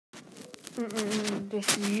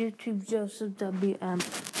This is YouTube Joseph WM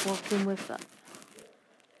working with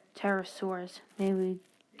pterosaurs. Maybe we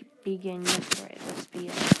begin yesterday this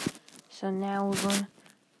video. So now we're going.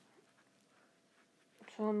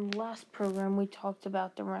 So in the last program we talked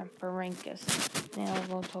about the Rhamphorhynchus. Now we're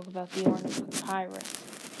going to talk about the Ornithopyrus.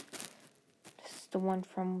 This is the one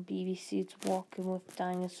from BBC. It's Walking with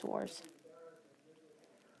Dinosaurs.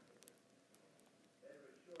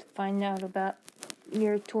 To find out about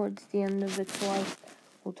near towards the end of its life,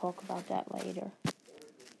 we'll talk about that later.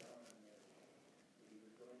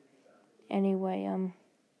 Anyway,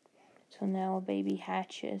 so now a baby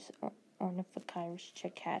hatches, Ornithopyrus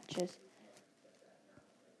chick hatches.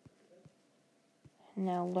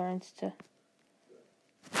 Now learns to,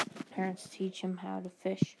 parents teach him how to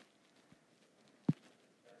fish.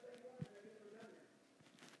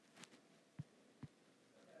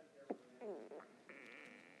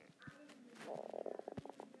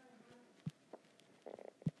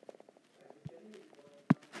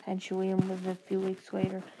 Eventually, and within a few weeks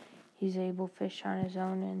later, he's able to fish on his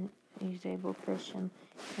own, and he's able to fish and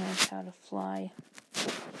learns how to fly.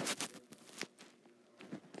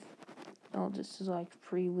 Oh, this is like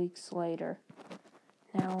 3 weeks later.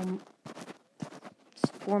 Now,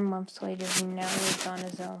 4 months later, he now lives on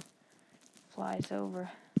his own. Flies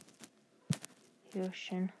over the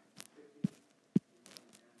ocean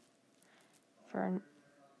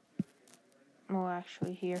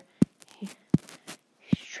actually here. He's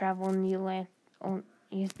traveling the Atlantic.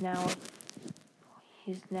 He's now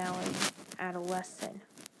an adolescent.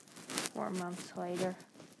 4 months later.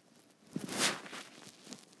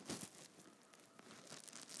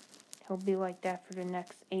 He'll be like that for the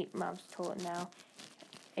next 8 months till now.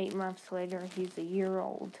 8 months later, he's a year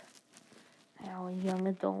old. Now a young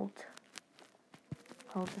adult.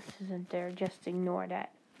 Oh, this isn't there. Just ignore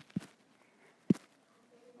that.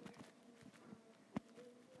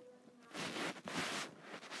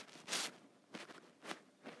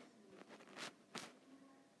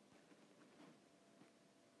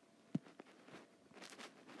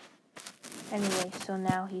 Anyway, so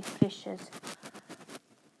now he fishes.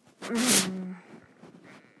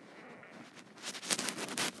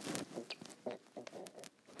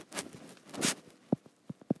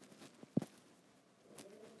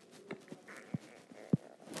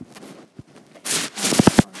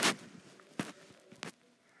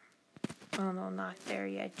 Oh no, not there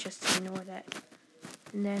yet. Just ignore that.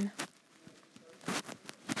 And then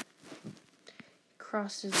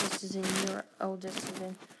crosses. This is in Europe. Oh, this is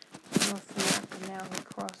in North America. Now he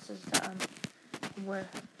crosses where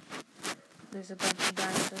there's a bunch of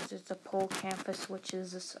dinosaurs. It's a polecampus, which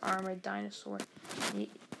is this armored dinosaur. The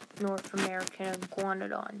North American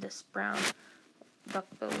iguanodon. This brown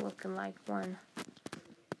duckbill looking like one.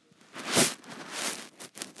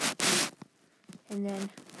 And then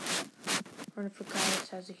Ornithopyrus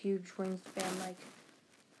has a huge wingspan, like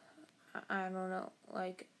I don't know,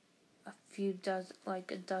 like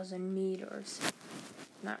a dozen meters.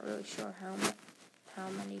 Not really sure how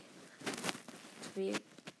many to be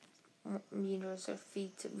meters or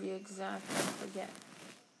feet to be exact. I forget.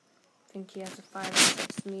 I think he has a 5 or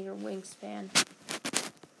 6 meter wingspan.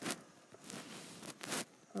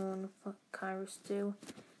 Ornithopyrus do.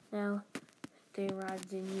 Now they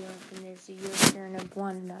arrived in Europe, and there's a European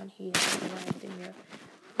iguanodon. He has arrived in Europe.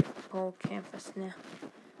 Polecampus now.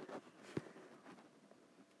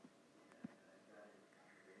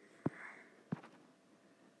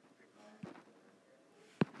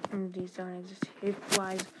 And these don't exist. He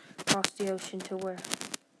flies across the ocean to where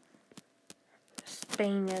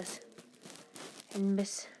Spain is, and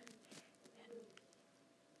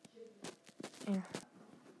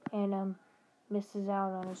misses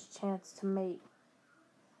out on his chance to mate.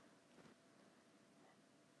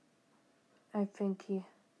 I think he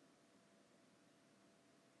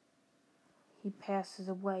passes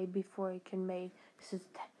away before he can mate. This is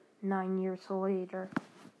 9 years later.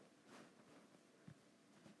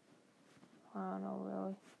 I don't know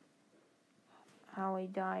really how he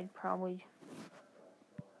died. Probably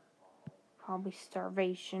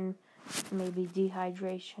starvation, maybe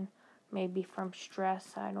dehydration, maybe from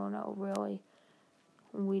stress. I don't know really.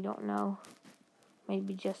 We don't know.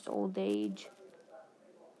 Maybe just old age.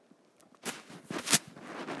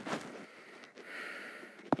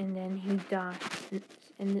 And then he died.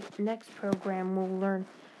 In the next program, we'll learn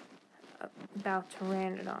about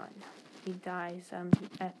Pteranodon. He dies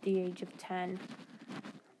at the age of 10,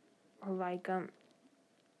 or like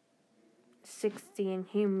 60 in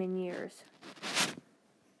human years.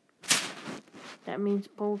 That means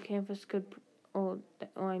Polecampus could,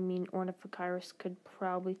 Ornithopyrus could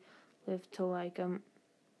probably live to like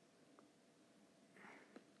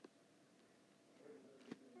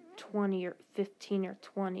 20 or 15 or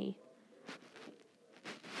 20.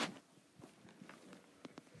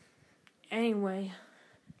 Anyway,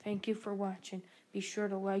 thank you for watching. Be sure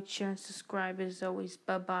to like, share, and subscribe as always.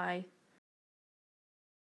 Bye-bye.